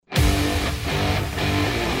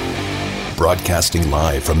Broadcasting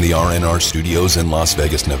live from the RNR studios in Las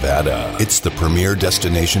Vegas, Nevada. It's the premier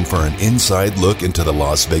destination for an inside look into the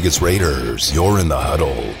Las Vegas Raiders. You're in the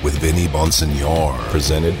Huddle with Vinny Bonsignor,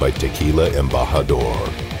 presented by Tequila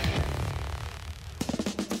Embajador.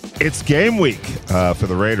 It's game week for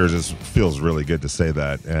the Raiders. It feels really good to say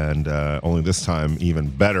that, and only this time even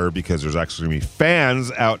better because there's actually going to be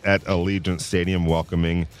fans out at Allegiant Stadium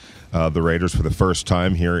welcoming the Raiders for the first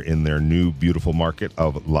time here in their new beautiful market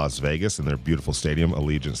of Las Vegas, in their beautiful stadium,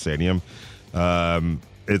 Allegiant Stadium.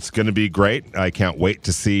 It's going to be great. I can't wait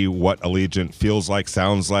to see what Allegiant feels like,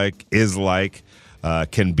 sounds like, is like,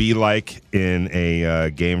 can be like in a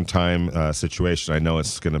game time situation. I know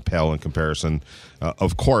it's going to pale in comparison,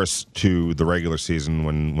 of course, to the regular season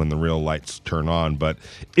when the real lights turn on, but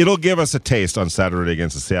it'll give us a taste on Saturday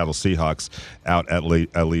against the Seattle Seahawks out at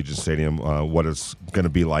Allegiant Stadium what it's going to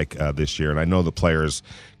be like this year. And I know the players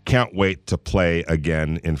can't wait to play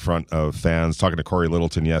again in front of fans. Talking to Corey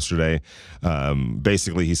Littleton yesterday,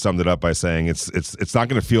 basically he summed it up by saying it's not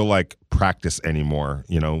going to feel like practice anymore,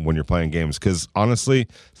 when you're playing games. Because honestly,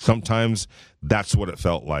 sometimes that's what it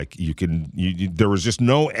felt like. There was just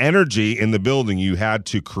no energy in the building. You had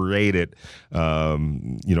to create it,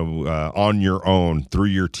 on your own through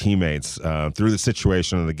your teammates, through the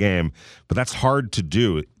situation of the game. But that's hard to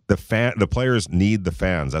do. The players need the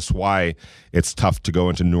fans. That's why it's tough to go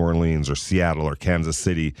into New Orleans or Seattle or Kansas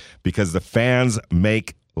City, because the fans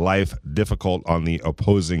make life difficult on the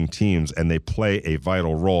opposing teams, and they play a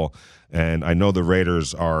vital role. And I know the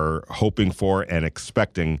Raiders are hoping for and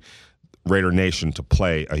expecting Raider Nation to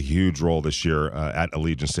play a huge role this year at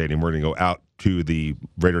Allegiant Stadium. We're going to go out to the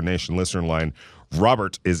Raider Nation listener line.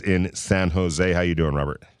 Robert is in San Jose. How you doing,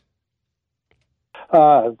 Robert?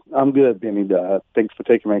 I'm good, Benny. Thanks for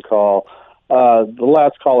taking my call. The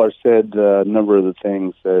last caller said a number of the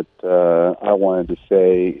things that I wanted to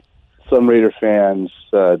say. Some Raider fans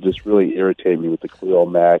just really irritate me with the Khalil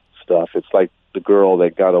Mack stuff. It's like the girl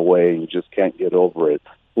that got away and you just can't get over it.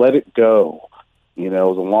 Let it go. It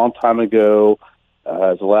was a long time ago.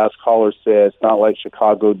 As the last caller said, it's not like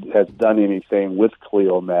Chicago has done anything with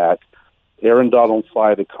Khalil Mack. Aaron Donald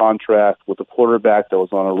signed a contract with a quarterback that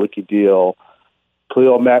was on a rookie deal.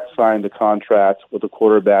 Khalil Mack signed a contract with a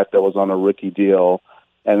quarterback that was on a rookie deal.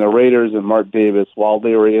 And the Raiders and Mark Davis, while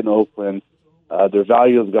they were in Oakland, their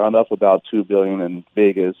value has gone up about $2 billion in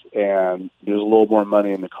Vegas, and there's a little more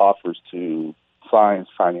money in the coffers to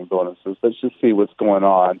signing bonuses. Let's just see what's going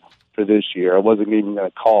on for this year. I wasn't even going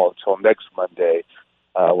to call until next Monday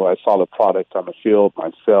when I saw the product on the field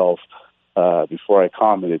myself before I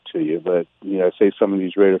commented to you. But, I say some of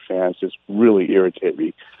these Raider fans just really irritate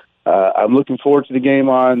me. I'm looking forward to the game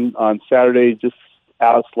on Saturday. Just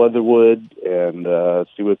Alex Leatherwood and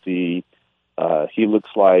see what he looks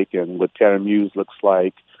like and what Tanner Muse looks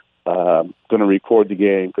like. Going to record the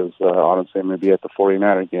game because honestly I'm going to be at the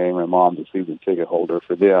 49er game. My mom's a season ticket holder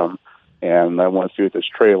for them, and I want to see what this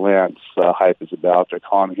Trey Lance hype is about. They're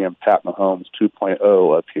calling him Pat Mahomes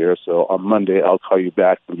 2.0 up here. So on Monday, I'll call you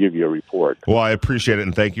back and give you a report. Well, I appreciate it,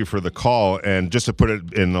 and thank you for the call. And just to put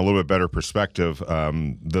it in a little bit better perspective,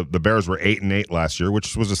 the Bears were 8-8 last year,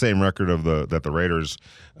 which was the same record that the Raiders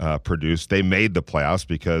produced. They made the playoffs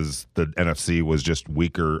because the NFC was just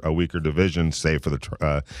a weaker division, save for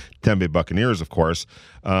the Tampa Bay Buccaneers, of course.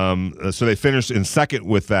 So they finished in second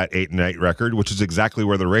with that 8-8 record, which is exactly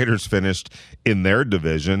where the Raiders finished in their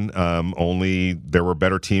division. Only there were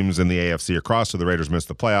better teams in the AFC across, so the Raiders missed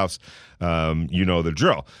the playoffs. You know the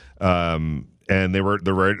drill. And they were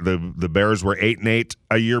the Bears were 8-8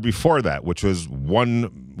 a year before that, which was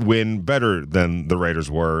one win better than the Raiders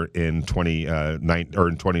were in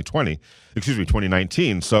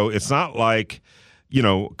 2019. So it's not like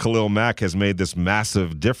Khalil Mack has made this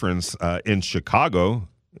massive difference in Chicago.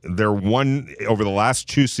 They're over the last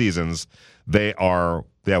 2 seasons. They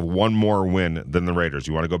have one more win than the Raiders.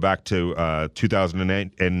 You want to go back to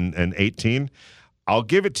 2008 and 18? I'll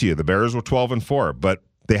give it to you. The Bears were 12-4, but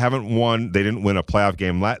they haven't won. They didn't win a playoff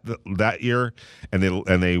game that year, and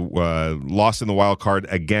they lost in the wild card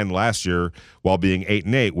again last year while being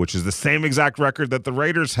 8-8, which is the same exact record that the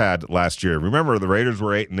Raiders had last year. Remember, the Raiders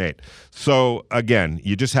were 8-8. So again,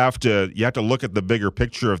 you have to look at the bigger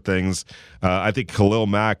picture of things. I think Khalil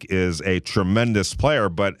Mack is a tremendous player,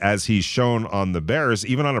 but as he's shown on the Bears,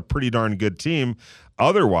 even on a pretty darn good team,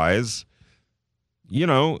 otherwise,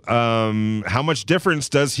 how much difference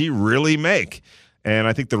does he really make? And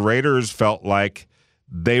I think the Raiders felt like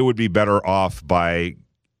they would be better off by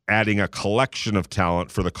adding a collection of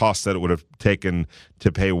talent for the cost that it would have taken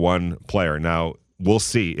to pay one player. Now, we'll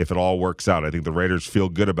see if it all works out. I think the Raiders feel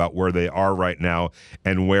good about where they are right now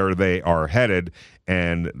and where they are headed,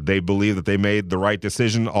 and they believe that they made the right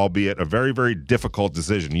decision, albeit a very, very difficult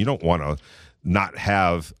decision. You don't want to not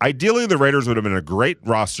have. Ideally, the Raiders would have been a great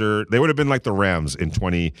roster. They would have been like the Rams in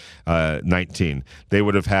 2019. They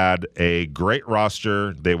would have had a great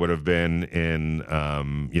roster. They would have been in,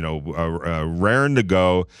 raring to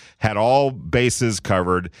go, had all bases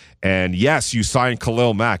covered. And yes, you signed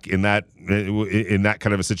Khalil Mack in that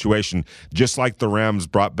kind of a situation, just like the Rams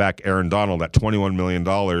brought back Aaron Donald at $21 million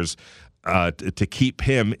to keep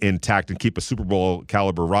him intact and keep a Super Bowl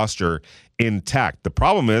caliber roster intact. The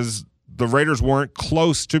problem is, the Raiders weren't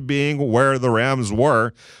close to being where the Rams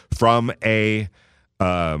were from a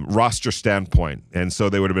roster standpoint. And so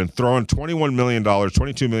they would have been throwing $21 million,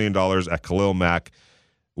 $22 million at Khalil Mack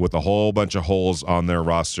with a whole bunch of holes on their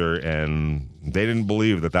roster, and they didn't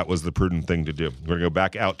believe that was the prudent thing to do. We're going to go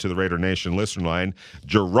back out to the Raider Nation listener line.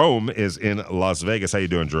 Jerome is in Las Vegas. How you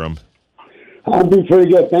doing, Jerome? I'm doing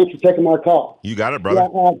pretty good. Thanks for taking my call. You got it, brother.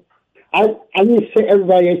 Yeah, I need to set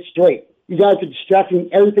everybody straight. You guys are distracting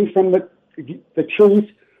everything from the truth,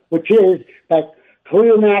 which is that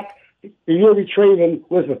Khalil Mack, the year we traded him,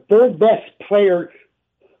 was the third best player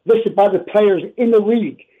listed by the players in the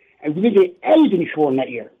league, and we didn't get anything for him that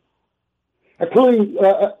year. Including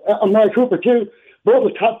Amari Cooper, too.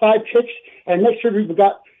 Both the top 5 picks, and next year we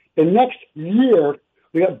got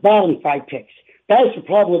bottom 5 picks. That is the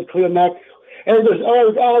problem with Khalil Mack. And there's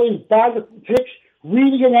all these bottom picks, we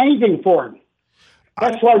didn't get anything for him.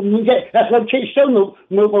 That's why we can't show no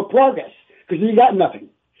more progress, because you got nothing.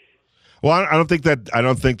 Well, I don't think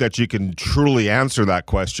that you can truly answer that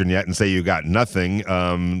question yet and say you got nothing.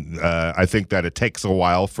 I think that it takes a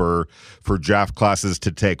while for draft classes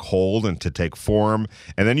to take hold and to take form,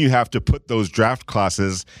 and then you have to put those draft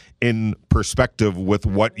classes in perspective with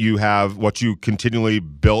what you continually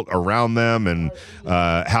built around them and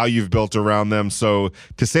how you've built around them. So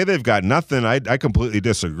to say they've got nothing, I completely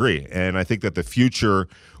disagree, and I think that the future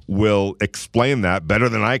will explain that better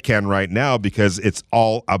than I can right now, because it's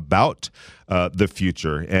all about the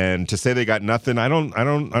future. And to say they got nothing, I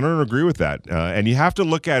don't agree with that. And you have to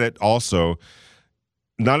look at it also.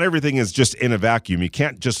 Not everything is just in a vacuum. You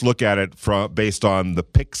can't just look at it based on the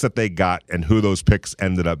picks that they got and who those picks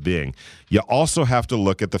ended up being. You also have to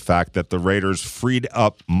look at the fact that the Raiders freed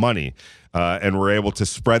up money and were able to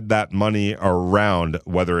spread that money around,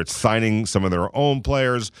 whether it's signing some of their own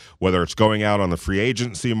players, whether it's going out on the free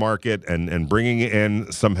agency market and bringing in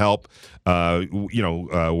some help,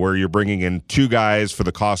 where you're bringing in 2 guys for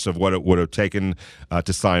the cost of what it would have taken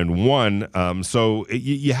to sign 1. So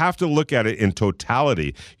you have to look at it in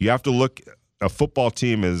totality. You have to look. A football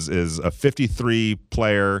team is a 53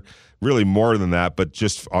 player, really more than that, but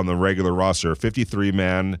just on the regular roster, a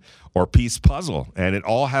 53-man or piece puzzle, and it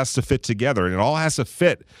all has to fit together, and it all has to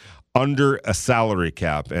fit under a salary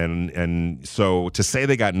cap. And so to say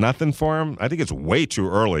they got nothing for him, I think it's way too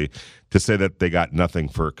early to say that they got nothing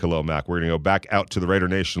for Khalil Mack. We're going to go back out to the Raider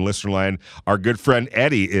Nation listener line. Our good friend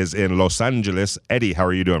Eddie is in Los Angeles. Eddie, how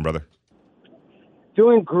are you doing, brother?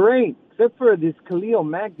 Doing great. Except for this Khalil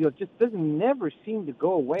Mack deal, just never seem to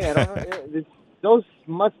go away. I don't know. Those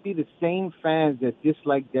must be the same fans that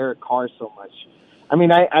dislike Derek Carr so much. I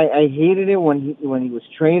mean, I hated it when he was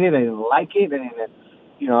traded. I didn't like it, and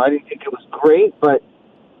I didn't think it was great. But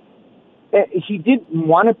he didn't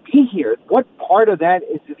want to be here. What part of that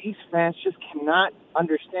is that these fans just cannot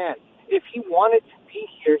understand? If he wanted to be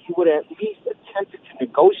here, he would have at least attempted to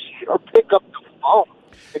negotiate or pick up the phone.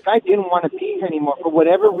 The guy didn't want to be here anymore for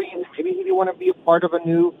whatever reason. Maybe he didn't want to be a part of a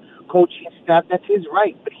new coaching staff. That's his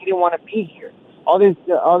right, but he didn't want to be here. All the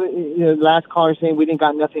last caller saying we didn't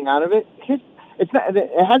got nothing out of it. It's not.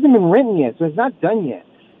 It hasn't been written yet, so it's not done yet.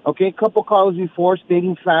 Okay, a couple calls before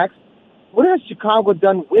stating facts. What has Chicago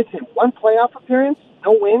done with him? 1 playoff appearance,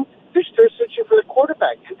 no wins. They're still searching for the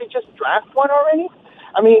quarterback. Didn't they just draft one already?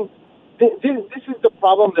 I mean, this is the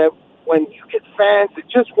problem, that when you get fans that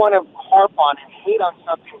just want to harp on and hate on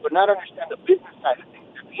something but not understand the business side of things.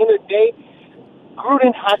 At the end of the day,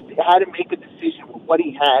 Gruden had to make a decision with what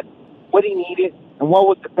he had, what he needed, and what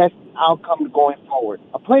was the best outcome going forward.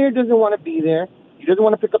 A player doesn't want to be there. He doesn't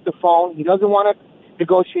want to pick up the phone. He doesn't want to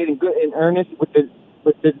negotiate in earnest with the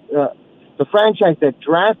franchise that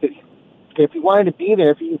drafted him. Okay, if he wanted to be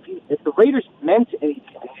there, if the Raiders meant anything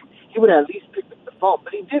to him, he would have at least picked up the phone.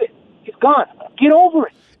 But he didn't. He's gone. Get over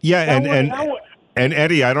it. Yeah, and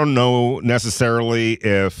Eddie, I don't know necessarily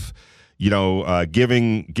if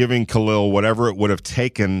giving Khalil whatever it would have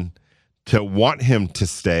taken to want him to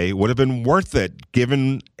stay would have been worth it,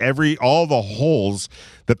 given all the holes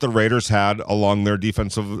that the Raiders had along their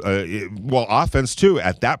defensive, offense too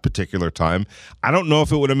at that particular time. I don't know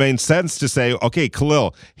if it would have made sense to say, okay,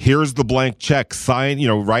 Khalil, here's the blank check, sign,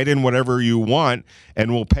 write in whatever you want,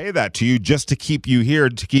 and we'll pay that to you just to keep you here,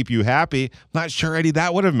 to keep you happy. I'm not sure, Eddie,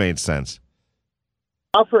 that would have made sense.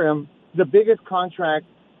 Offer him the biggest contract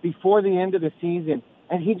before the end of the season,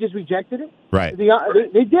 and he just rejected it. Right. They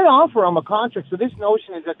did offer him a contract, so this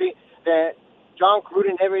notion is that John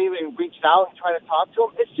Gruden never even reached out and tried to talk to him.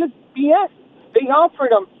 It's just BS. They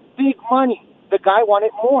offered him big money. The guy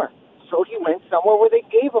wanted more, so he went somewhere where they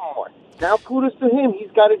gave him more. Now, kudos to him.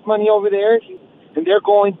 He's got his money over there, and they're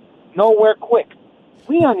going nowhere quick.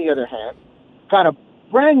 We, on the other hand, got a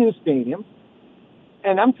brand-new stadium,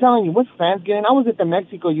 and I'm telling you, with fans getting... I was at the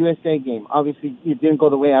Mexico-USA game. Obviously, it didn't go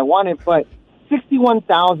the way I wanted, but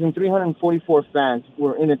 61,344 fans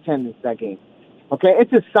were in attendance that game. Okay,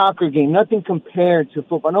 it's a soccer game, nothing compared to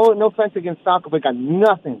football. No offense against soccer, but got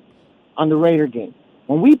nothing on the Raider game.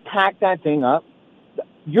 When we pack that thing up,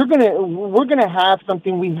 we're gonna have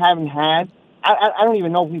something we haven't had. I don't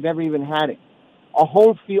even know if we've ever even had it. A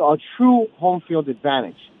true home field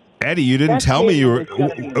advantage. Eddie, you didn't tell me you were.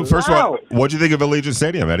 First of all, what do you think of Allegiant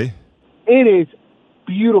Stadium, Eddie? It is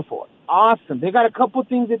beautiful. Awesome. They got a couple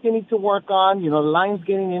things that they need to work on. The lines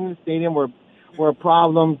getting in the stadium were a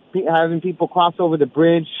problem. Having people cross over the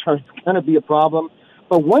bridge is going to be a problem.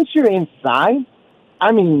 But once you're inside,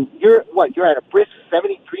 I mean, you're at a brisk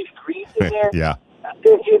 73 degrees in there. Yeah.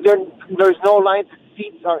 There's no lines.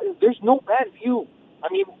 Seats there's no bad view. I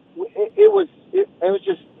mean, it was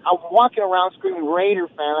just, I'm walking around screaming Raider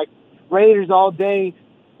fan, like Raiders all day,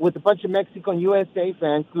 with a bunch of Mexico and USA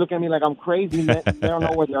fans looking at me like I'm crazy. They don't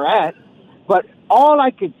know where they're at. But all I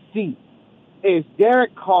could see is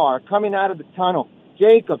Derek Carr coming out of the tunnel,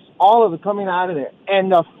 Jacobs, all of it coming out of there,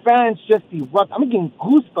 and the fans just erupt. I'm getting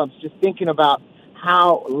goosebumps just thinking about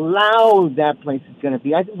how loud that place is going to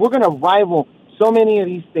be. We're going to rival so many of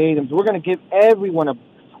these stadiums. We're going to give everyone a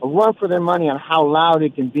run for their money on how loud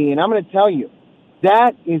it can be. And I'm going to tell you,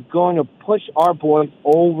 that is going to push our boys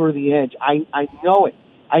over the edge. I know it.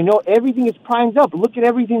 I know everything is primed up. Look at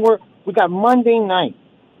everything. We got Monday night.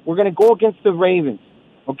 We're going to go against the Ravens.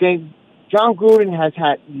 Okay? John Gruden has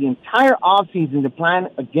had the entire offseason to plan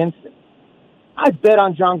against it. I bet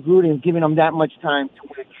on John Gruden giving him that much time to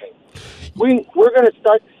win a game. We're going to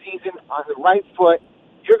start the season on the right foot.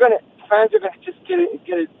 Fans are going to just get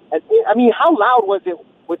it. I mean, how loud was it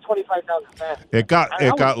with 25,000 fans? It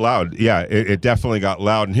got loud. Yeah, it definitely got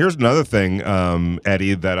loud. And here's another thing,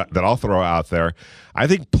 Eddie, that I'll throw out there. I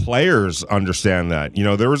think players understand that.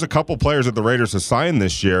 There was a couple players that the Raiders assigned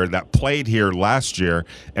this year that played here last year,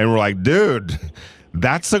 and we're like, dude,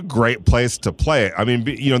 that's a great place to play. I mean,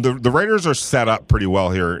 the Raiders are set up pretty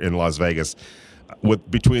well here in Las Vegas.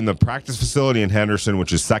 Between the practice facility in Henderson,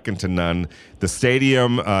 which is second to none, the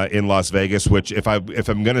stadium in Las Vegas, which if I'm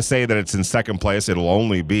going to say that it's in second place, it'll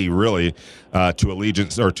only be really to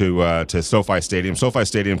Allegiant or to SoFi Stadium. SoFi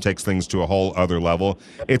Stadium takes things to a whole other level.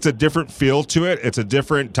 It's a different feel to it. It's a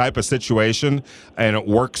different type of situation, and it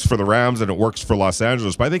works for the Rams and it works for Los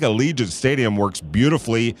Angeles. But I think Allegiant Stadium works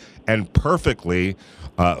beautifully and perfectly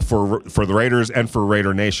for the Raiders and for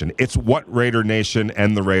Raider Nation. It's what Raider Nation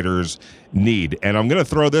and the Raiders need. And I'm going to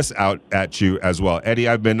throw this out at you as well. Eddie,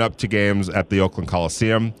 I've been up to games at the Oakland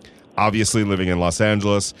Coliseum. Obviously, living in Los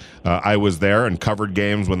Angeles, I was there and covered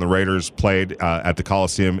games when the Raiders played at the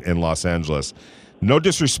Coliseum in Los Angeles. No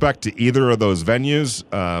disrespect to either of those venues,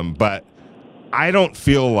 but I don't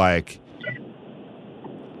feel like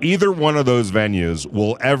either one of those venues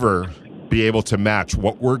will ever be able to match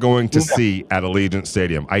what we're going to see at Allegiant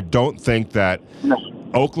Stadium. I don't think that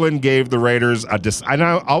Oakland gave the Raiders I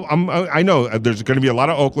know there's going to be a lot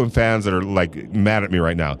of Oakland fans that are like mad at me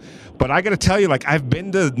right now, but I got to tell you, like, I've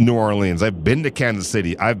been to New Orleans, I've been to Kansas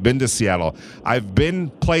City, I've been to Seattle, I've been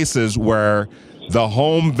places where the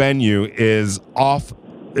home venue is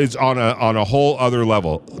on a whole other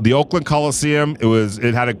level. The Oakland Coliseum,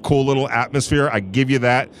 it had a cool little atmosphere. I give you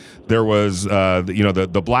that. There was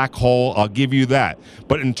the black hole. I'll give you that.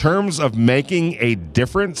 But in terms of making a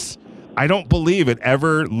difference, I don't believe it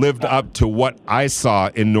ever lived up to what I saw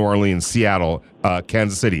in New Orleans, Seattle,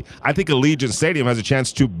 Kansas City. I think Allegiant Stadium has a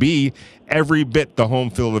chance to be every bit the home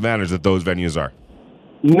field advantage that those venues are.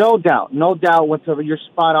 No doubt whatsoever. You're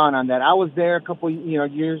spot on that. I was there a couple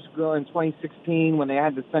years ago in 2016 when they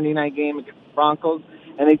had the Sunday night game against the Broncos,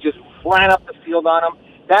 and they just ran up the field on them.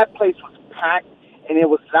 That place was packed, and it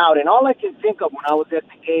was loud. And all I can think of when I was at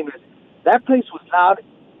the game is that place was loud.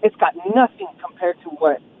 It's got nothing compared to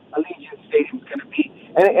what Allegiant Stadium is going to be.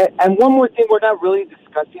 And one more thing we're not really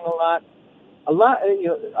discussing a lot. A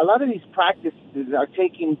lot of these practices are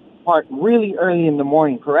taking part really early in the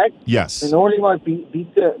morning, correct? Yes. In order to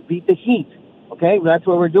beat the heat. Okay, that's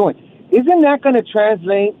what we're doing. Isn't that going to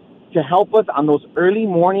translate to help us on those early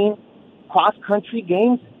morning cross country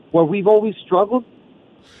games where we've always struggled?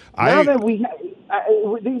 Now that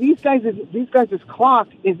these guys' clock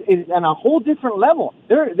is on a whole different level.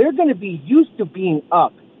 They're going to be used to being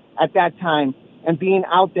up at that time and being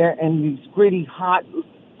out there in these gritty, hot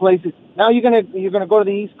places. Now you're gonna go to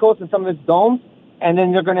the East Coast and some of these domes, and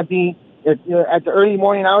then they're going to be at the early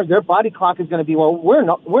morning hours. Their body clock is going to be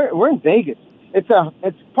we're in Vegas.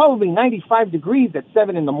 It's probably 95 degrees at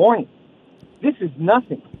 7 in the morning. This is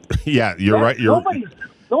nothing. Yeah, you're right.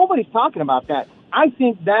 Nobody's talking about that. I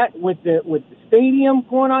think that with the stadium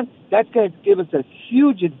going on, that's going to give us a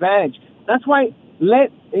huge advantage. That's why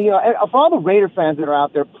for all the Raider fans that are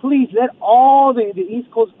out there, please let all the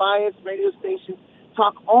East Coast bias radio stations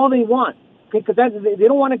talk all they want, okay? Because they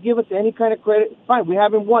don't want to give us any kind of credit. Fine, we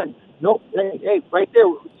haven't won. Nope. Hey, right there,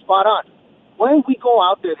 spot on. When we go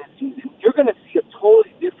out there this season, you're going to see a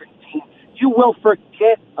totally different team. You will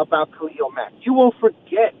forget about Khalil Mack. You will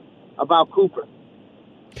forget about Cooper.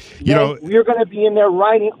 You're going to be in there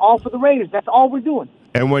riding all for the Raiders. That's all we're doing.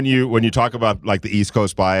 And when you talk about like the East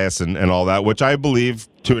Coast bias and all that, which I believe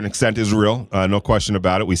to an extent is real, no question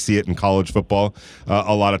about it. We see it in college football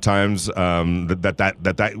a lot of times.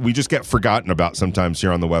 That we just get forgotten about sometimes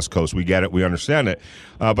here on the West Coast. We get it, we understand it,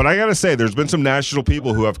 but I got to say, there's been some national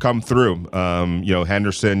people who have come through.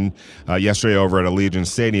 Henderson yesterday over at Allegiant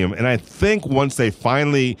Stadium, and I think once they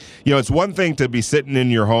finally, it's one thing to be sitting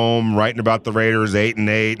in your home writing about the Raiders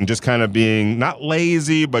 8-8 and just kind of being not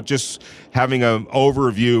lazy, but just having an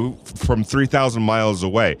overview from 3,000 miles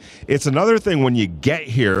away. It's another thing when you get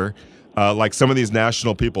here, like some of these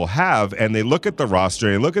national people have, and they look at the roster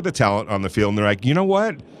and they look at the talent on the field, and they're like, you know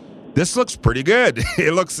what? This looks pretty good.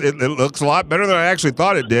 It looks a lot better than I actually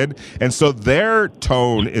thought it did. And so their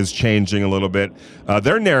tone is changing a little bit.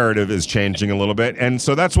 Their narrative is changing a little bit. And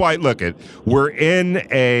so that's why, we're in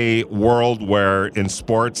a world where in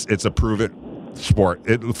sports, it's a prove it sport.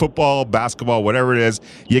 Football, basketball, whatever it is,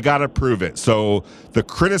 you got to prove it. So the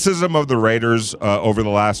criticism of the Raiders over the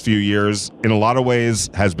last few years, in a lot of ways,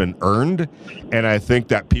 has been earned. And I think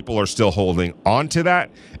that people are still holding on to that.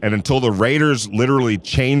 And until the Raiders literally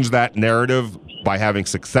change that narrative by having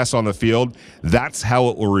success on the field, that's how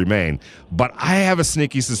it will remain. But I have a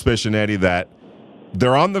sneaky suspicion, Eddie, that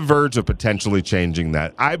they're on the verge of potentially changing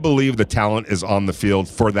that. I believe the talent is on the field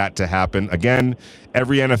for that to happen. Again,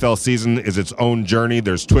 every NFL season is its own journey.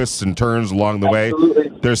 There's twists and turns along the way.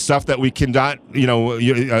 There's stuff that we cannot,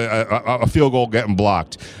 a field goal getting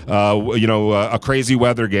blocked, a crazy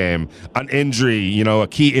weather game, an injury, a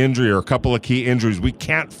key injury or a couple of key injuries. We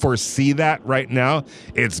can't foresee that right now.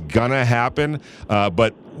 It's going to happen.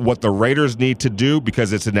 But what the Raiders need to do,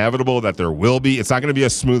 because it's inevitable that there will be, it's not going to be a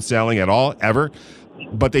smooth sailing at all, ever.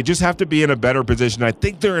 But they just have to be in a better position. I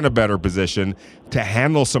think they're in a better position to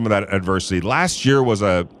handle some of that adversity. Last year was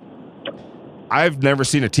I've never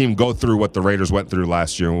seen a team go through what the Raiders went through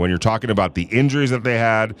last year. When you're talking about the injuries that they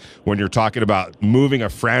had, when you're talking about moving a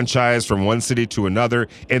franchise from one city to another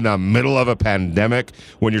in the middle of a pandemic,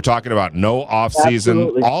 when you're talking about no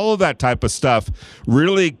offseason, all of that type of stuff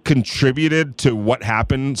really contributed to what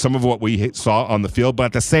happened, some of what we saw on the field. But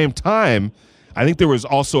at the same time, I think there was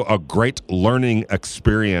also a great learning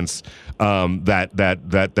experience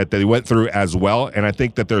that they went through as well, and I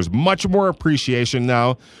think that there's much more appreciation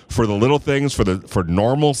now for the little things, for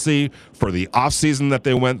normalcy, for the off season that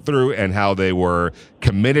they went through, and how they were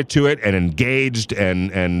committed to it and engaged,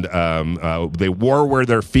 and they were where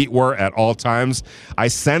their feet were at all times. I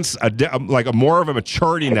sense a more of a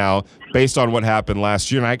maturity now based on what happened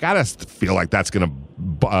last year, and I gotta feel like that's going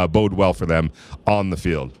to bode well for them on the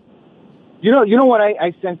field. You know what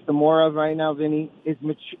I sense the more of right now, Vinny, is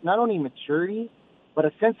not only maturity, but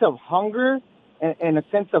a sense of hunger and a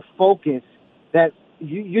sense of focus that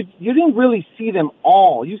you didn't really see them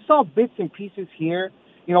all. You saw bits and pieces here.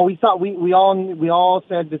 We thought we all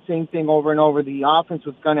said the same thing over and over. The offense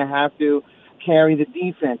was going to have to carry the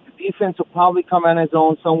defense. The defense will probably come on its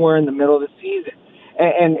own somewhere in the middle of the season,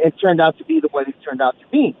 and it turned out to be the way it turned out to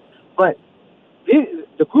be. But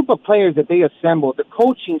the group of players that they assembled, the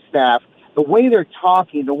coaching staff, the way they're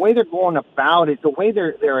talking, the way they're going about it, the way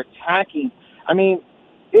they're attacking. I mean,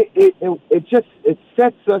 it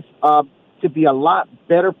sets us up to be a lot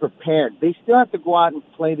better prepared. They still have to go out and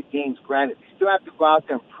play the games, granted. They still have to go out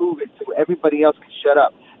there and prove it so everybody else can shut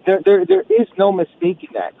up. There is no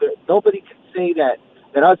mistaking that. Nobody can say that,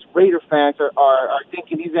 that us Raider fans are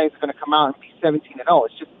thinking these guys are going to come out and be 17-0.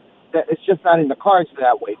 It's just not in the cards for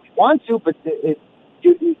that way. We want to, but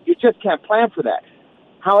you just can't plan for that.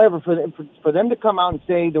 However, for them to come out and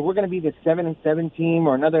say that we're going to be the 7-7 team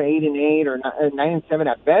or another 8-8 or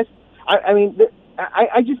 9-7 at best,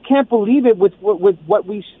 I just can't believe it with what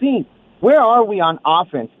we've seen. Where are we on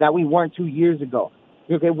offense that we weren't 2 years ago?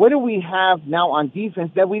 Okay, what do we have now on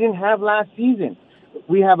defense that we didn't have last season?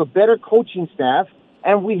 We have a better coaching staff,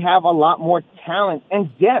 and we have a lot more talent and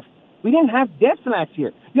depth. We didn't have depth last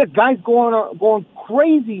year. You had guys going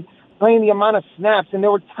crazy playing the amount of snaps, and they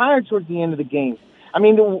were tired towards the end of the game. I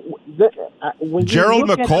mean, when Gerald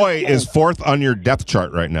McCoy is fourth on your depth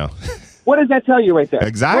chart right now. What does that tell you right there?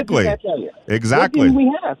 Exactly. What does that tell you? Exactly. What did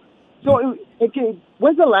we have? So, okay,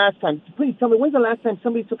 when's the last time? Please tell me, when's the last time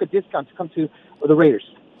somebody took a discount to come to the Raiders?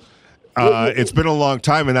 It's been a long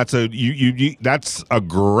time, and that's a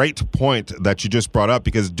great point that you just brought up,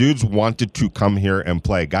 because dudes wanted to come here and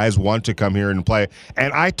play. Guys want to come here and play.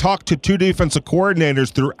 And I talked to two defensive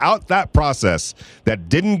coordinators throughout that process that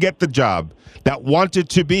didn't get the job, that wanted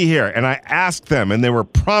to be here. And I asked them, and they were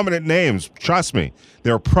prominent names. Trust me,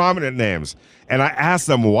 they were prominent names. And I asked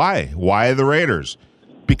them why. Why the Raiders?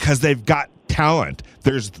 Because they've got talent.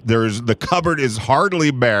 There's the cupboard is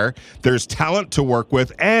hardly bare. There's talent to work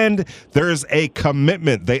with, and there's a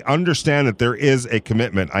commitment. They understand that there is a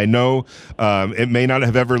commitment. I know it may not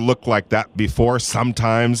have ever looked like that before.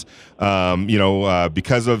 Sometimes,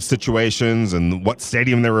 because of situations and what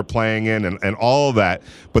stadium they were playing in, and all of that.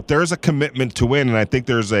 But there's a commitment to win, and I think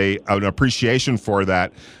there's an appreciation for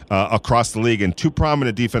that across the league. And two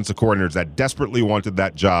prominent defensive coordinators that desperately wanted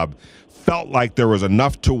that job felt like there was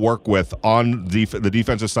enough to work with on the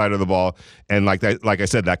defensive side of the ball, and like I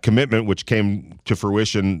said, that commitment which came to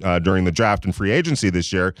fruition during the draft and free agency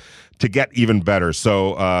this year to get even better.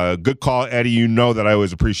 So good call, Eddie. You know that I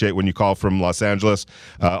always appreciate when you call from Los Angeles.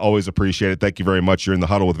 Always appreciate it. Thank you very much. You're in the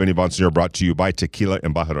huddle with Vinny Bonsignore, brought to you by Tequila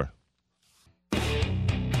Embajador.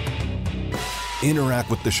 Interact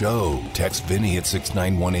with the show. Text Vinny at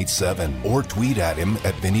 69187 or tweet at him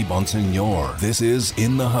at Vinny Bonsignore. This is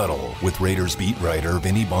In the Huddle with Raiders beat writer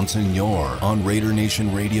Vinny Bonsignore on Raider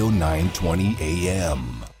Nation Radio 920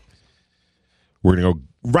 AM. We're going to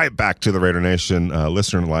go right back to the Raider Nation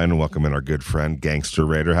listener line and welcome in our good friend, Gangster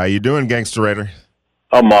Raider. How you doing, Gangster Raider?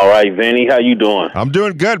 I'm all right, Vinny. How you doing? I'm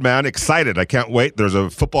doing good, man. Excited. I can't wait. There's a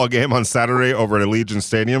football game on Saturday over at Allegiant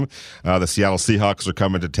Stadium. The Seattle Seahawks are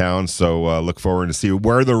coming to town, so look forward to see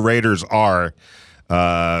where the Raiders are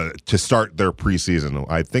to start their preseason.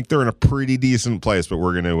 I think they're in a pretty decent place, but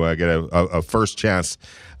we're going to get a first chance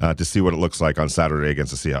to see what it looks like on Saturday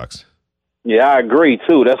against the Seahawks. Yeah, I agree,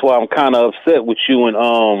 too. That's why I'm kind of upset with you and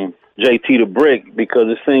JT the Brick, because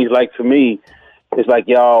it seems like to me it's like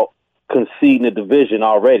y'all conceding the division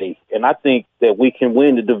already, and I think that we can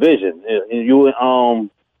win the division. And you and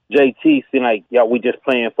JT seem like we just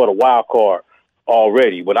playing for the wild card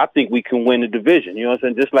already, but I think we can win the division. You know what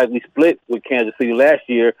I'm saying? Just like we split with Kansas City last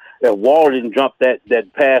year, if Waller didn't jump that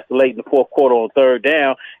pass late in the fourth quarter on third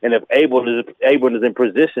down, and if Abel is in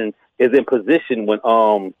position when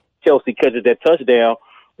Kelsey catches that touchdown,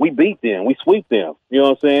 we beat them, we sweep them. You know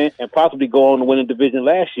what I'm saying? And possibly go on to win the division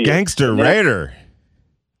last year. Gangster Raider.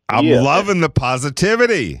 I'm loving the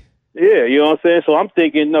positivity. Yeah, you know what I'm saying? So I'm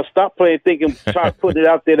thinking, no, stop playing, try putting it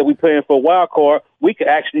out there that we playing for a wild card. We could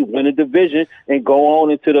actually win a division and go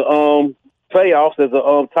on into the playoffs as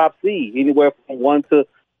a top seed, anywhere from 1 to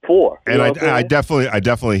 4. And I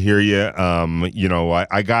definitely hear you.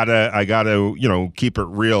 I gotta keep it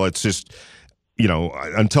real. It's just,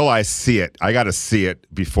 until I see it, I gotta see it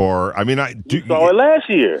before. I mean, you saw it last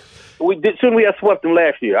year. Shouldn't we have swept them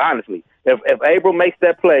last year? Honestly. If Abram makes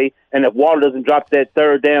that play and if Waller doesn't drop that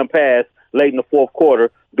third down pass late in the fourth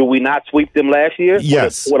quarter, do we not sweep them last year?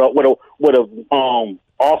 Yes. With a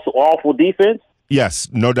awful defense. Yes,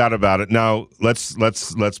 no doubt about it. Now let's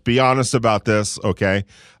be honest about this, okay?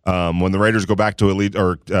 When the Raiders go back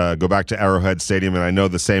to go back to Arrowhead Stadium, and I know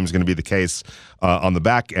the same is going to be the case on the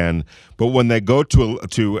back end, but when they go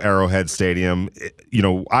to Arrowhead Stadium,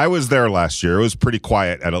 I was there last year. It was pretty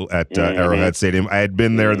quiet at Arrowhead Stadium. I had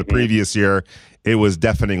been there the previous year. It was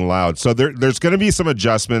deafening loud. So there's going to be some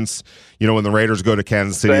adjustments, when the Raiders go to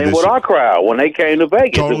Kansas City. Same with our crowd. When they came to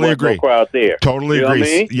Vegas, totally agree. No crowd there. Totally agree. What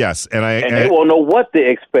I mean? Yes. And they won't know what to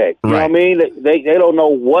expect. You know what I mean? They don't know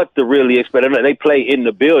what to really expect. They play in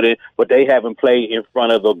the building, but they haven't played in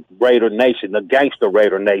front of the Raider Nation, the gangster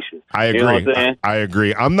Raider Nation. I agree. You know what I'm saying? I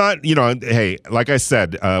agree. I'm not, hey, like I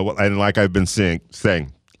said, and like I've been saying,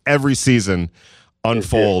 every season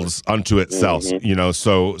unfolds unto itself,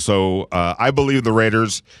 so I believe the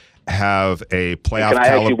Raiders have a playoff. Can I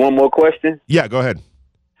ask you one more question? Yeah, go ahead.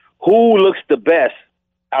 Who looks the best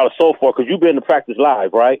out of so far? Because you've been to practice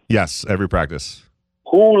live, right? Yes, every practice.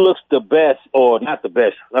 Who looks the best, or not the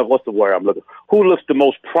best? What's the word I'm looking? Who looks the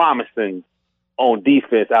most promising on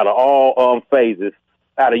defense out of all phases?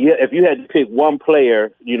 If you had to pick one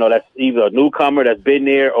player, that's either a newcomer that's been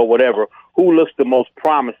there or whatever, who looks the most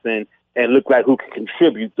promising and look like who can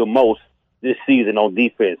contribute the most this season on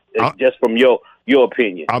defense? Just from your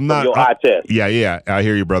opinion, your eye test. Yeah, I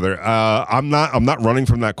hear you, brother. I'm not running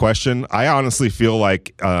from that question. I honestly feel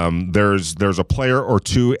like there's a player or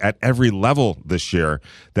two at every level this year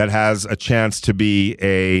that has a chance to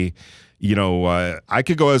be I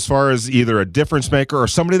could go as far as either a difference maker or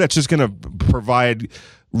somebody that's just going to provide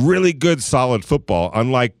really good, solid football,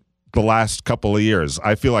 unlike the last couple of years.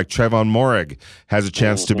 I feel like Trevon Moehrig has a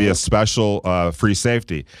chance to be a special free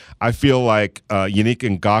safety. I feel like Yannick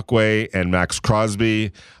Ngakoue and Max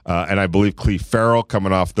Crosby, and I believe Cleve Farrell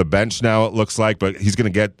coming off the bench now, it looks like, but he's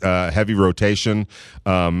going to get heavy rotation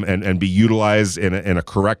and be utilized in a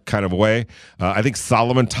correct kind of way. I think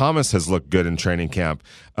Solomon Thomas has looked good in training camp.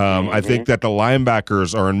 I think that the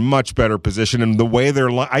linebackers are in much better position, and the way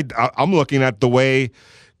I'm looking at the way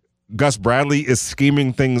Gus Bradley is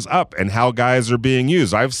scheming things up and how guys are being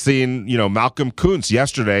used. I've seen, Malcolm Kuntz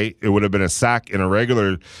yesterday. It would have been a sack in a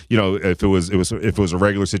regular, if it was a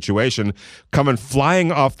regular situation, coming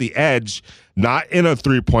flying off the edge, not in a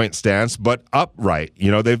 3-point stance, but upright.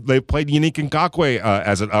 They've played Yannick Ngakoue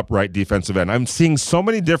as an upright defensive end. I'm seeing so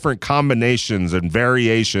many different combinations and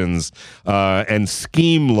variations and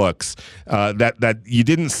scheme looks that you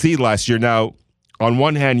didn't see last year. Now, on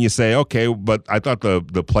one hand, you say, okay, but I thought the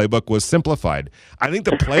playbook was simplified. I think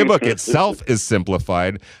the playbook itself is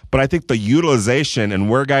simplified, but I think the utilization and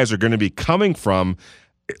where guys are going to be coming from,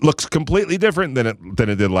 it looks completely different than it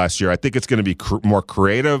did last year. I think it's going to be more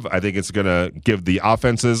creative. I think it's going to give the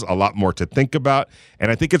offenses a lot more to think about,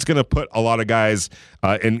 and I think it's going to put a lot of guys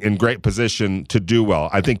in great position to do well.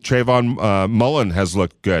 I think Trayvon Mullen has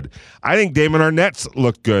looked good. I think Damon Arnett's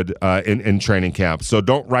looked good in training camp, so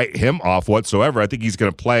don't write him off whatsoever. I think he's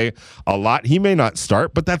going to play a lot. He may not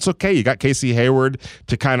start, but that's okay. You got Casey Hayward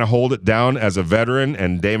to kind of hold it down as a veteran,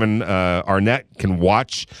 and Damon Arnett can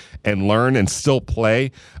watch and learn and still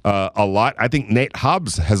play a lot. I think Nate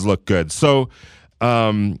Hobbs has looked good. So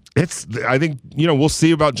I think, we'll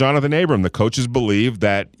see about Jonathan Abram. The coaches believe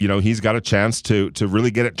that, he's got a chance to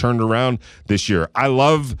really get it turned around this year. I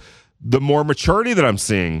love the more maturity that I'm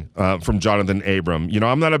seeing from Jonathan Abram.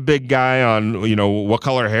 I'm not a big guy on, what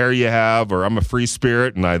color hair you have, or I'm a free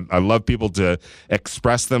spirit, and I love people to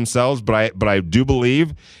express themselves, but I do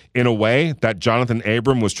believe in a way that Jonathan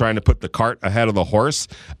Abram was trying to put the cart ahead of the horse.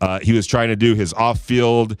 He was trying to do his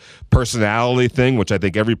off-field personality thing, which I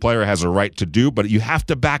think every player has a right to do, but you have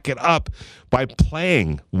to back it up by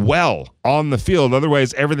playing well on the field.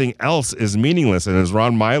 Otherwise, everything else is meaningless. And as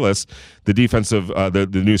Ron Miles, the defensive, the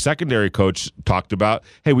new secondary coach, talked about,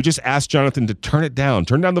 hey, we just asked Jonathan to turn down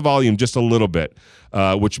the volume just a little bit,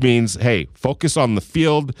 which means, hey, focus on the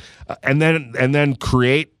field and then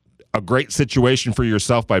create a great situation for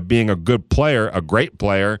yourself by being a good player, a great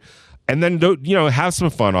player, and then have some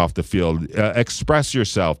fun off the field. Express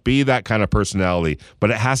yourself, be that kind of personality,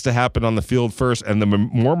 but it has to happen on the field first. And the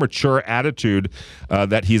more mature attitude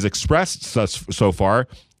that he's expressed so far,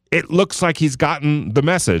 it looks like he's gotten the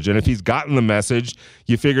message. And if he's gotten the message,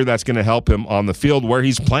 you figure that's going to help him on the field where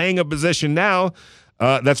he's playing a position now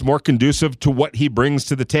that's more conducive to what he brings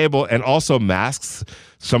to the table, and also masks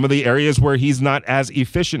some of the areas where he's not as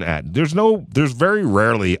efficient at. There's very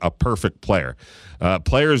rarely a perfect player.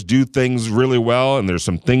 Players do things really well, and there's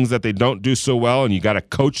some things that they don't do so well, and you got to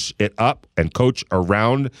coach it up and coach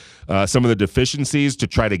around some of the deficiencies to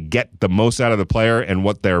try to get the most out of the player and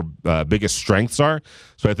what their biggest strengths are.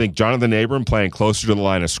 So I think Jonathan Abram playing closer to the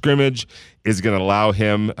line of scrimmage is going to allow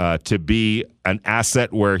him to be an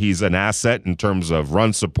asset where he's an asset in terms of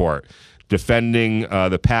run support, defending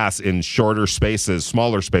the pass in shorter spaces,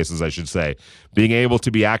 smaller spaces, I should say, being able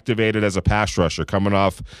to be activated as a pass rusher, coming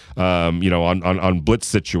off, on blitz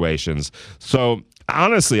situations. So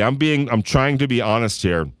honestly, I'm trying to be honest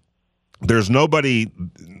here. There's nobody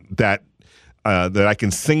that I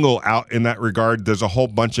can single out in that regard. There's a whole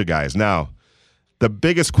bunch of guys. Now, the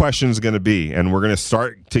biggest question is going to be, and we're going to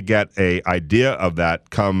start to get an idea of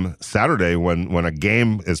that come Saturday when a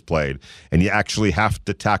game is played and you actually have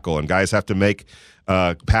to tackle and guys have to make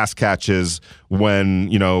pass catches when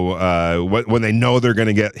they know they're going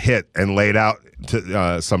to get hit and laid out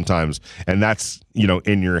sometimes, and that's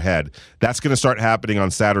in your head. That's going to start happening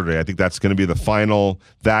on Saturday. I think that's going to be the final.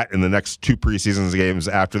 That in the next 2 preseason games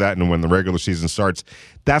after that, and when the regular season starts,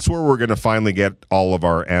 that's where we're going to finally get all of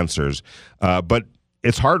our answers. But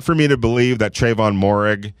it's hard for me to believe that Trayvon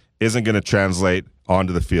Moehrig isn't going to translate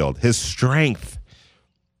onto the field. His strength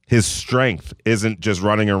isn't just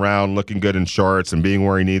running around looking good in shorts and being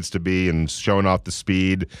where he needs to be and showing off the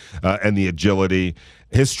speed and the agility.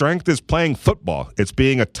 His strength is playing football. It's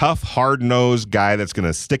being a tough, hard-nosed guy that's going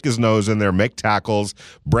to stick his nose in there, make tackles,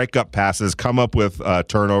 break up passes, come up with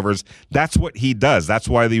turnovers. That's what he does. That's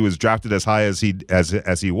why he was drafted as high as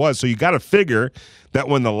he was. So you got to figure that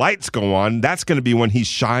when the lights go on, that's going to be when he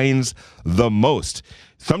shines the most.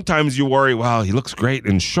 Sometimes you worry, well, he looks great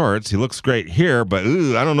in shorts. He looks great here, but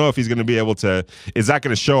I don't know if he's going to be able to. Is that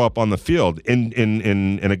going to show up on the field?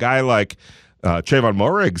 In a guy like Trayvon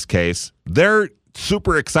Moehrig's case, they're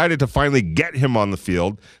super excited to finally get him on the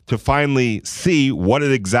field, to finally see what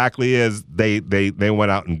it exactly is they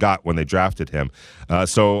went out and got when they drafted him.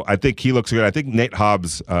 So I think he looks good. I think Nate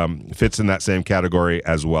Hobbs fits in that same category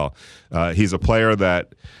as well. He's a player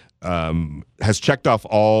that has checked off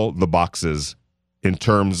all the boxes in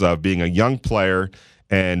terms of being a young player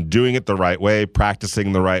and doing it the right way,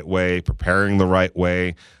 practicing the right way, preparing the right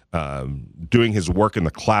way, doing his work in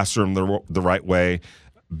the classroom the right way,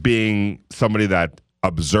 being somebody that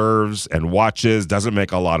observes and watches, doesn't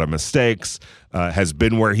make a lot of mistakes, has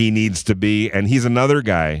been where he needs to be. And he's another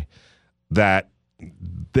guy that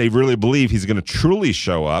they really believe he's going to truly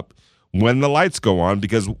show up when the lights go on,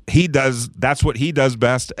 because that's what he does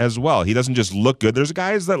best as well. He doesn't just look good. There's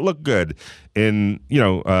guys that look good in,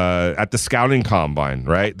 at the scouting combine,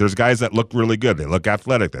 right? There's guys that look really good. They look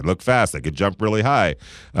athletic. They look fast. They could jump really high.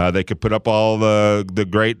 They could put up all the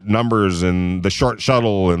great numbers and the short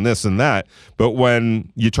shuttle and this and that. But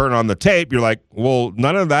when you turn on the tape, you're like, well,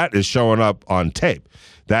 none of that is showing up on tape.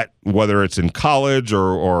 That, whether it's in college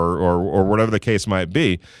or whatever the case might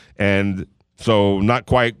be. And so not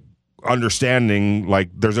quite understanding, like,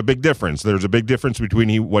 there's a big difference. There's a big difference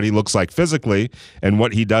between what he looks like physically and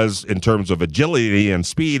what he does in terms of agility and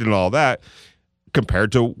speed and all that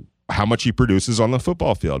compared to how much he produces on the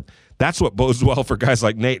football field. That's what bodes well for guys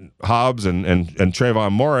like Nate Hobbs and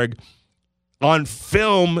Trayvon Moehrig. On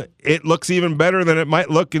film, it looks even better than it might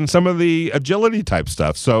look in some of the agility type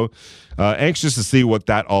stuff. So anxious to see what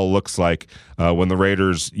that all looks like when the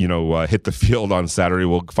Raiders, hit the field on Saturday.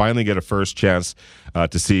 We'll finally get a first chance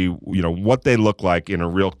to see, what they look like in a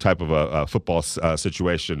real type of a football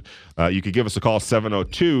situation. You could give us a call,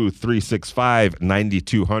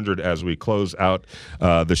 702-365-9200, as we close out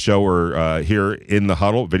the show. We're here in the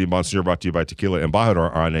huddle. Vinny Bonsignore, brought to you by Tequila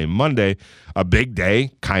Embajador on a Monday. A big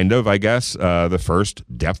day, kind of, I guess. The first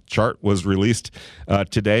depth chart was released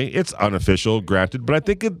today. It's unofficial, granted, but I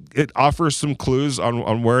think it offers some clues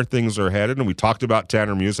on where things are headed. And we talked about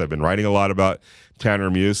Tanner Muse. I've been writing a lot about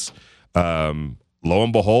Tanner Muse. Lo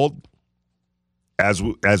and behold, as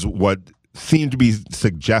what seemed to be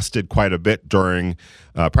suggested quite a bit during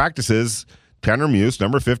practices, Tanner Muse,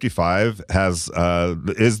 number 55, is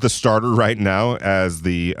the starter right now as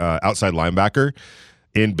the outside linebacker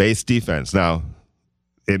in base defense. Now,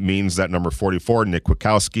 it means that number 44, Nick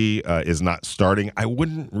Kwiatkowski, is not starting. I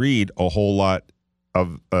wouldn't read a whole lot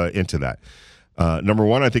into that. Number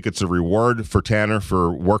one, I think it's a reward for Tanner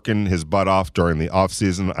for working his butt off during the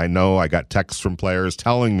offseason. I know I got texts from players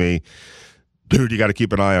telling me, dude, you got to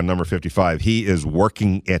keep an eye on number 55. He is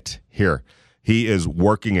working it here. He is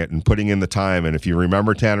working it and putting in the time. And if you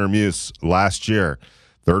remember Tanner Muse last year,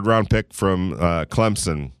 third-round pick from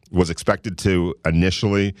Clemson, was expected to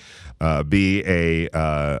initially be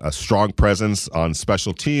a strong presence on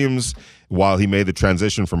special teams while he made the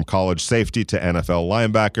transition from college safety to NFL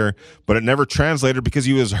linebacker, but it never translated because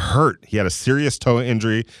he was hurt. He had a serious toe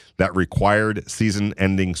injury that required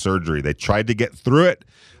season-ending surgery. They tried to get through it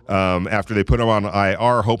after they put him on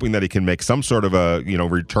IR, hoping that he can make some sort of a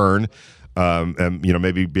return. And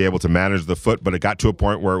maybe be able to manage the foot, but it got to a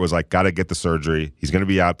point where it was like, got to get the surgery. He's going to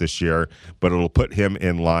be out this year, but it'll put him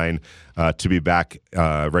in line to be back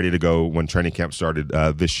ready to go when training camp started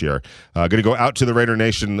this year. Going to go out to the Raider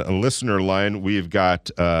Nation listener line. We've got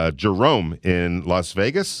Jerome in Las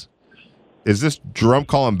Vegas. Is this Jerome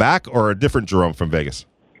calling back or a different Jerome from Vegas?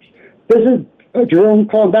 This is Jerome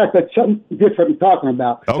calling back, but something different I'm talking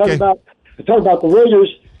about. Okay. Talking about the Raiders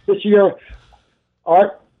this year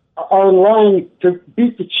are in line to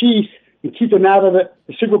beat the Chiefs and keep them out of the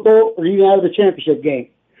Super Bowl or even out of the championship game.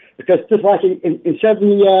 Because just like in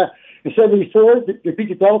 74, they beat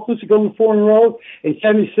the Dolphins to go 4 in a row. In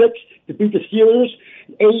 76, they beat the Steelers.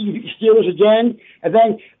 Steelers again. And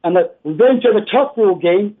then we're going to the Tough Rule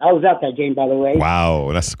game. I was at that game, by the way.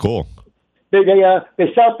 Wow, that's cool. They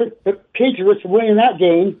stopped the Patriots from winning that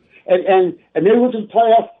game, and they went to the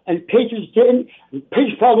playoffs, and Patriots didn't. And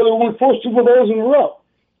Patriots probably won 4 Super Bowls in a row.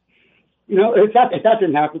 If that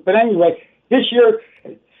didn't happen. But anyway, this year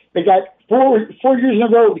they got 4 years in a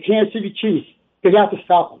row the Kansas City Chiefs. They have to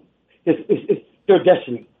stop them. It's their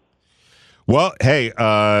destiny. Well, hey,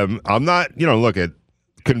 I'm not, look at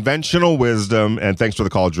conventional wisdom, and thanks for the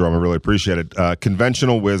call, Jerome. I really appreciate it.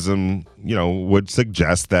 Conventional wisdom, would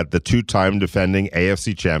suggest that the 2-time defending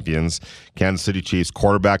AFC champions, Kansas City Chiefs,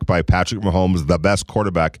 quarterback by Patrick Mahomes, the best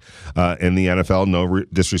quarterback in the NFL. No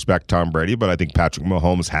disrespect, Tom Brady, but I think Patrick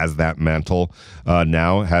Mahomes has that mantle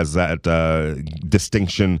now, has that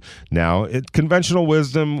distinction now. Conventional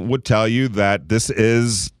wisdom would tell you that this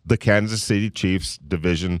is the Kansas City Chiefs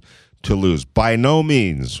division to lose. By no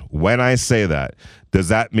means, when I say that, does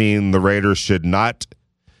that mean the Raiders should not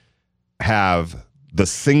have the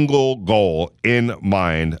single goal in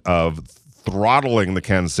mind of throttling the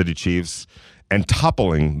Kansas City Chiefs and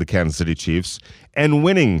toppling the Kansas City Chiefs and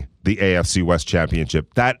winning the AFC West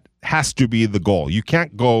Championship? That has to be the goal. You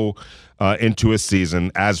can't go into a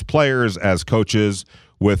season as players, as coaches,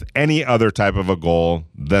 with any other type of a goal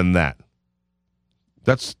than that.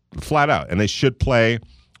 That's flat out. And they should play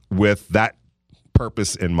with that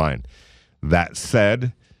purpose in mind. That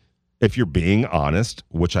said, if you're being honest,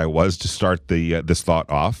 which I was to start this thought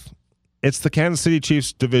off, it's the Kansas City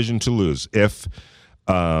Chiefs division to lose. If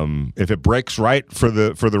it breaks right for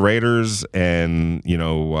the Raiders, and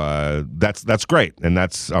that's great, and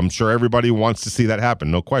I'm sure everybody wants to see that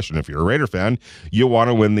happen. No question. If you're a Raider fan, you want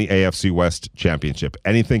to win the AFC West championship.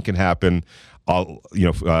 Anything can happen.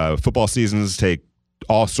 Football seasons take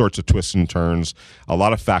all sorts of twists and turns. A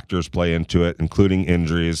lot of factors play into it, including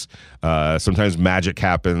injuries. Sometimes magic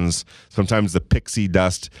happens. Sometimes the pixie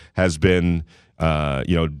dust has been,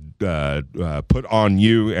 put on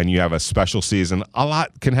you, and you have a special season. A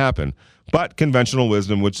lot can happen. But conventional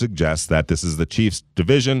wisdom would suggest that this is the Chiefs'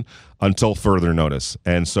 division until further notice.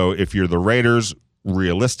 And so if you're the Raiders,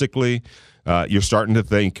 realistically, you're starting to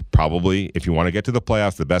think probably if you want to get to the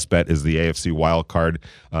playoffs, the best bet is the AFC wild card,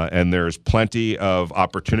 and there's plenty of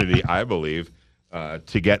opportunity, I believe,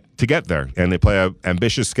 to get there. And they play an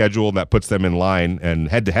ambitious schedule that puts them in line and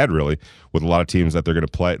head to head really with a lot of teams that they're going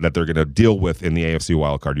to deal with in the AFC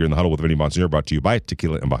wild card. You're in the Huddle with Vinny Bonsignore, brought to you by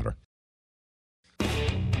Tequila Embajador.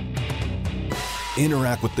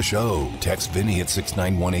 Interact with the show. Text Vinny at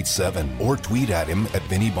 69187 or tweet at him at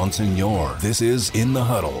Vinny Bonsignore. This is In the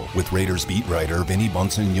Huddle with Raiders beat writer Vinny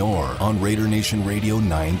Bonsignore on Raider Nation Radio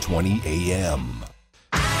 920 AM.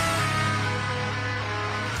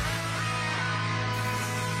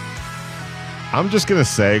 I'm just going to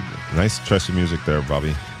say, nice trusty music there,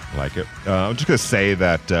 Bobby. I like it. I'm just going to say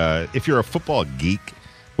that if you're a football geek,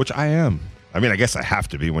 which I am, I guess I have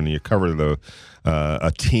to be when you cover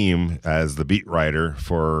a team as the beat writer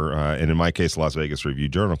for, and in my case, Las Vegas Review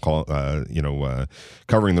Journal,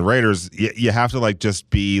 covering the Raiders. You have to just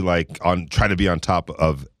be try to be on top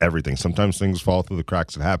of everything. Sometimes things fall through the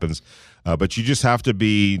cracks. It happens, but you just have to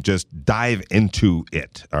dive into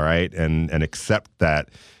it. All right, and accept that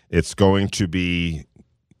it's going to be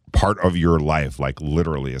part of your life,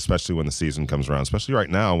 literally, especially when the season comes around, especially right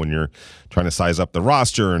now when you're trying to size up the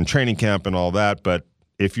roster and training camp and all that. But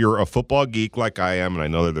if you're a football geek like I am, and I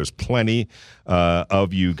know that there's plenty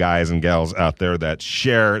of you guys and gals out there that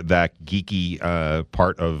share that geeky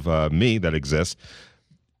part of me that exists,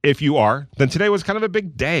 if you are, then today was kind of a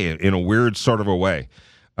big day in a weird sort of a way.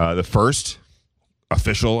 The first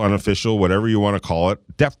official, unofficial, whatever you want to call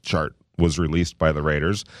it, depth chart was released by the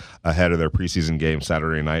Raiders ahead of their preseason game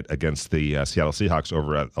Saturday night against the Seattle Seahawks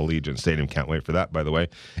over at Allegiant Stadium. Can't wait for that, by the way.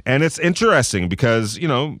 And it's interesting because,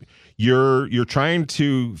 you're trying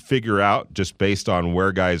to figure out, just based on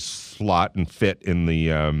where guys slot and fit in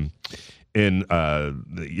the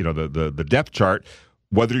depth chart,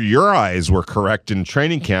 whether your eyes were correct in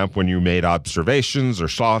training camp when you made observations or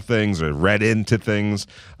saw things or read into things,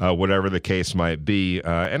 whatever the case might be.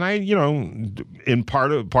 And I, in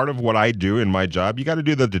part of what I do in my job, you got to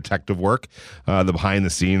do the detective work, the behind the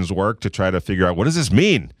scenes work to try to figure out, what does this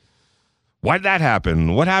mean? Why did that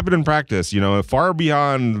happen? What happened in practice? Far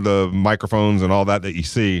beyond the microphones and all that you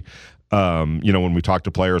see, when we talk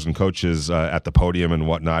to players and coaches at the podium and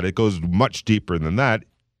whatnot, it goes much deeper than that.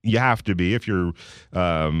 You have to be if you're,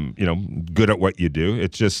 good at what you do.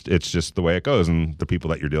 It's just the way it goes, and the people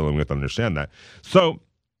that you're dealing with understand that. So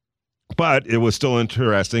But it was still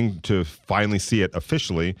interesting to finally see it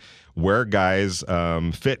officially where guys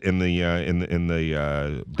fit in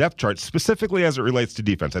the depth chart, specifically as it relates to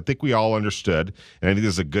defense. I think we all understood, and I think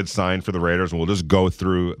this is a good sign for the Raiders, and we'll just go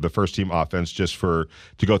through the first-team offense just to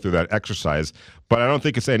go through that exercise. But I don't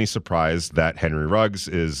think it's any surprise that Henry Ruggs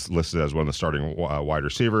is listed as one of the starting wide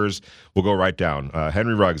receivers. We'll go right down.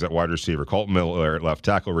 Henry Ruggs at wide receiver, Colton Miller at left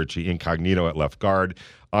tackle, Richie Incognito at left guard,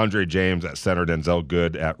 Andre James at center, Denzel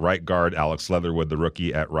Good at right guard, Alex Leatherwood, the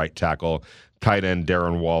rookie, at right tackle. Tight end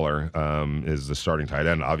Darren Waller is the starting tight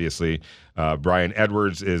end, obviously. Brian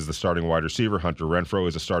Edwards is the starting wide receiver. Hunter Renfrow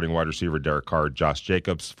is the starting wide receiver. Derek Carr, Josh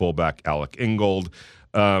Jacobs, fullback Alec Ingold.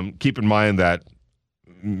 Keep in mind that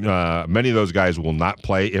many of those guys will not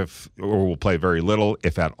play or will play very little,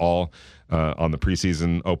 if at all, on the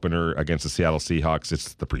preseason opener against the Seattle Seahawks.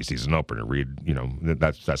 It's the preseason opener, Reed.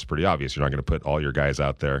 That's pretty obvious. You're not going to put all your guys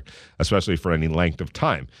out there, especially for any length of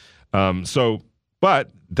time.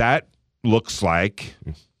 But that looks like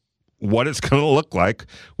what it's going to look like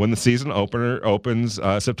when the season opener opens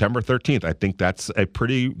September 13th. I think that's a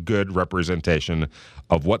pretty good representation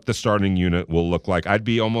of what the starting unit will look like. I'd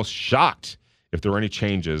be almost shocked if there were any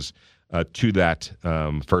changes to that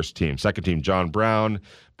first team. Second team, John Brown,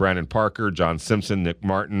 Brandon Parker, John Simpson, Nick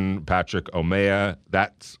Martin, Patrick Omea.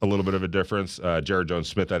 That's a little bit of a difference. Jared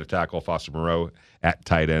Jones-Smith at a tackle, Foster Moreau at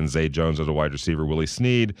tight end, Zay Jones as a wide receiver, Willie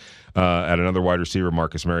Snead at another wide receiver,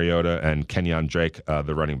 Marcus Mariota, and Kenyon Drake,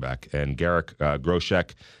 the running back, and Garrick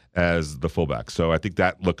Groshek as the fullback. So I think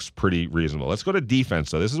that looks pretty reasonable. Let's go to defense.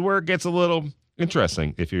 So this is where it gets a little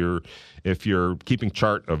interesting if you're keeping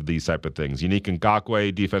chart of these type of things. Unique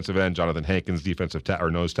Ngakoue, defensive end. Jonathan Hankins, defensive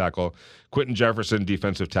nose tackle. Quentin Jefferson,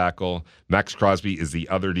 defensive tackle. Max Crosby is the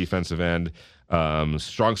other defensive end.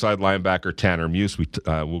 Strong side linebacker Tanner Muse.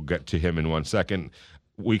 We'll get to him in 1 second.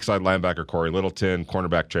 Weak side linebacker Corey Littleton.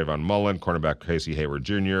 Cornerback Trayvon Mullen. Cornerback Casey Hayward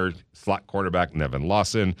Jr. Slot cornerback Nevin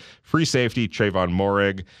Lawson. Free safety Trayvon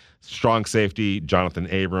Morig. Strong safety, Jonathan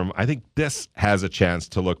Abram. I think this has a chance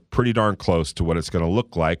to look pretty darn close to what it's going to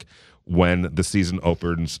look like when the season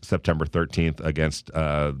opens September 13th against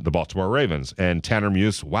the Baltimore Ravens. And Tanner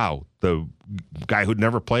Muse, wow, the guy who'd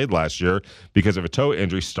never played last year because of a toe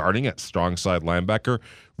injury, starting at strong side linebacker.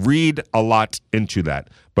 Read a lot into that,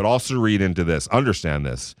 but also read into this. Understand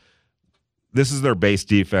this. This is their base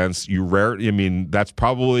defense. You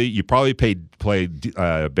probably play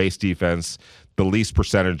base defense the least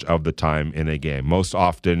percentage of the time in a game. Most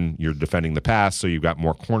often you're defending the pass, so you've got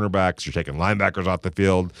more cornerbacks, you're taking linebackers off the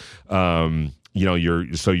field. You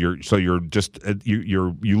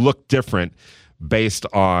look different based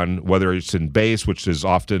on whether it's in base, which is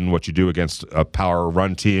often what you do against a power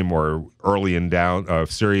run team, or early in down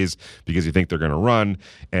series because you think they're going to run,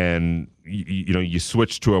 and you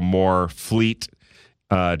switch to a more fleet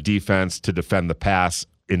defense to defend the pass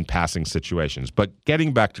in passing situations. But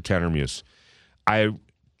getting back to Tanner Muse, I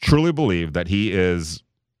truly believe that he is,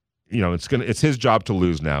 it's his job to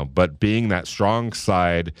lose now, but being that strong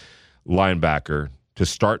side linebacker to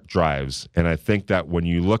start drives. And I think that when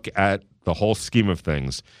you look at the whole scheme of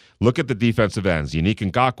things, look at the defensive ends, Unique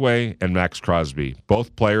Ngakoue and Max Crosby.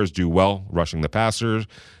 Both players do well rushing the passers.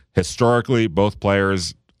 Historically, both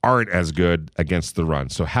players aren't as good against the run.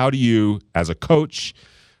 So how do you, as a coach,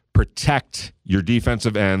 protect your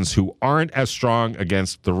defensive ends who aren't as strong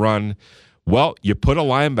against the run? Well, you put a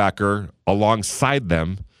linebacker alongside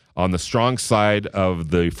them on the strong side of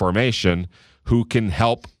the formation who can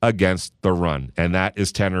help against the run. And that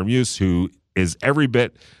is Tanner Muse, who is every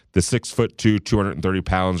bit the 6'2", 230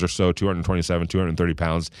 pounds or so, 227, 230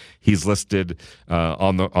 pounds. He's listed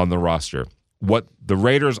on the roster. What the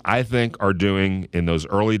Raiders, I think, are doing in those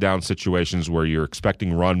early down situations where you're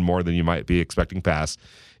expecting run more than you might be expecting pass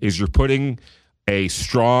is you're putting a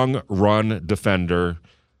strong run defender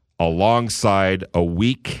alongside a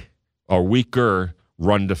weaker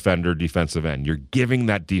run defender defensive end. You're giving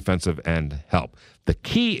that defensive end help. The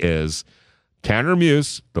key is Tanner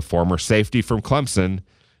Muse, the former safety from Clemson,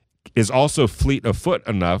 is also fleet of foot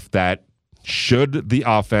enough that should the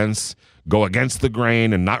offense go against the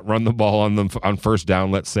grain and not run the ball on first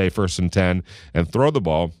down, let's say 1st and 10, and throw the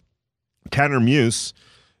ball, Tanner Muse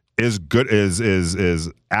is good,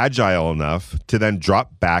 is agile enough to then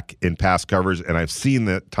drop back in pass coverage. And I've seen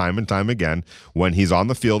that time and time again when he's on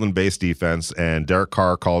the field in base defense and Derek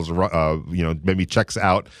Carr calls, maybe checks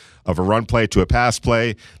out of a run play to a pass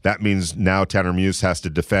play. That means now Tanner Muse has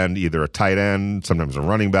to defend either a tight end, sometimes a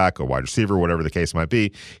running back, a wide receiver, whatever the case might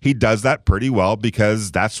be. He does that pretty well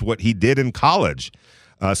because that's what he did in college.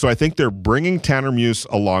 So I think they're bringing Tanner Muse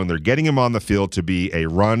along. They're getting him on the field to be a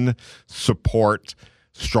run support,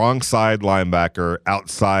 strong side linebacker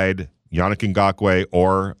outside Yannick Ngakoue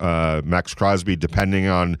or Max Crosby, depending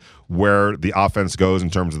on where the offense goes in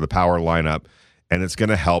terms of the power lineup, and it's going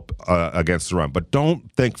to help against the run. But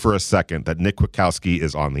don't think for a second that Nick Kwiatkowski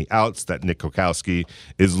is on the outs, that Nick Kwiatkowski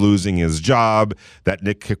is losing his job, that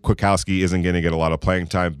Nick Kwiatkowski isn't going to get a lot of playing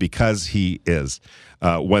time, because he is.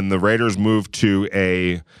 When the Raiders move to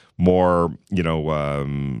a more,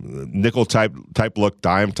 nickel type look,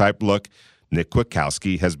 dime type look, Nick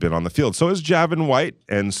Kwiatkowski has been on the field. So is Javin White,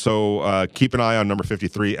 and so keep an eye on number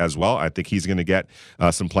 53 as well. I think he's going to get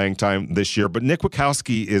some playing time this year. But Nick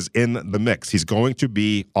Kwiatkowski is in the mix. He's going to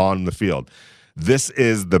be on the field. This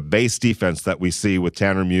is the base defense that we see with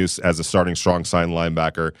Tanner Muse as a starting strong side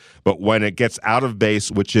linebacker. But when it gets out of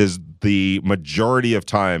base, which is the majority of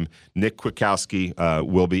time, Nick Kwiatkowski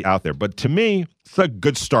will be out there. But to me, it's a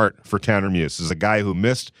good start for Tanner Muse. This is a guy who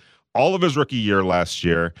missed all of his rookie year last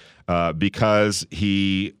year because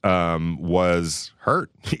he was hurt.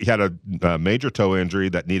 He had a major toe injury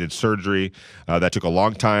that needed surgery that took a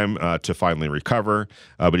long time to finally recover.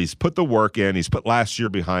 But he's put the work in. He's put last year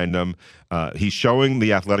behind him. He's showing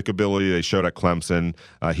the athletic ability they showed at Clemson.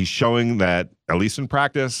 He's showing that, at least in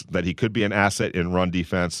practice, that he could be an asset in run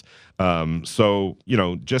defense. So,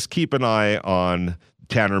 just keep an eye on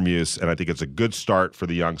Tanner Muse, and I think it's a good start for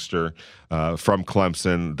the youngster from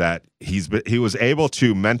Clemson, that he was able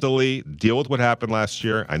to mentally deal with what happened last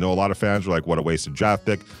year. I know a lot of fans were like, what a wasted draft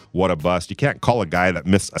pick, what a bust. You can't call a guy that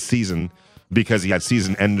missed a season because he had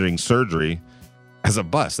season-ending surgery as a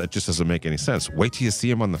bust. That just doesn't make any sense. Wait till you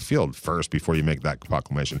see him on the field first before you make that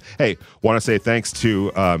proclamation. Hey, want to say thanks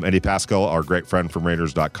to Eddie Pascal, our great friend from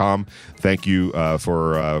Raiders.com. Thank you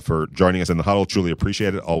for joining us in the huddle. Truly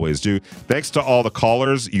appreciate it. Always do. Thanks to all the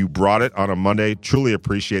callers. You brought it on a Monday. Truly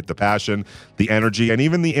appreciate the passion, the energy, and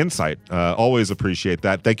even the insight. Always appreciate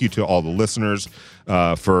that. Thank you to all the listeners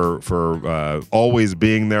for always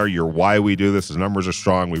being there. You're why we do this. The numbers are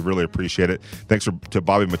strong. We really appreciate it. Thanks to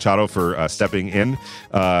Bobby Machado for stepping in,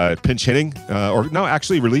 pinch hitting,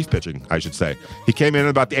 actually relief pitching, I should say. He came in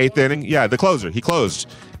about the 8th inning. Yeah, the closer. He closed.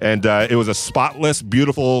 And it was a spotless,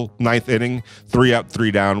 beautiful 9th inning, 3 up,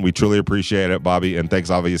 3 down. We truly appreciate it, Bobby. And thanks,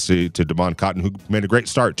 obviously, to Damon Cotton, who made a great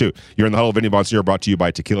start, too. You're in the huddle. Vinny Bonsignore, brought to you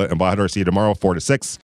by Tequila and Bajador. See you tomorrow, 4 to 6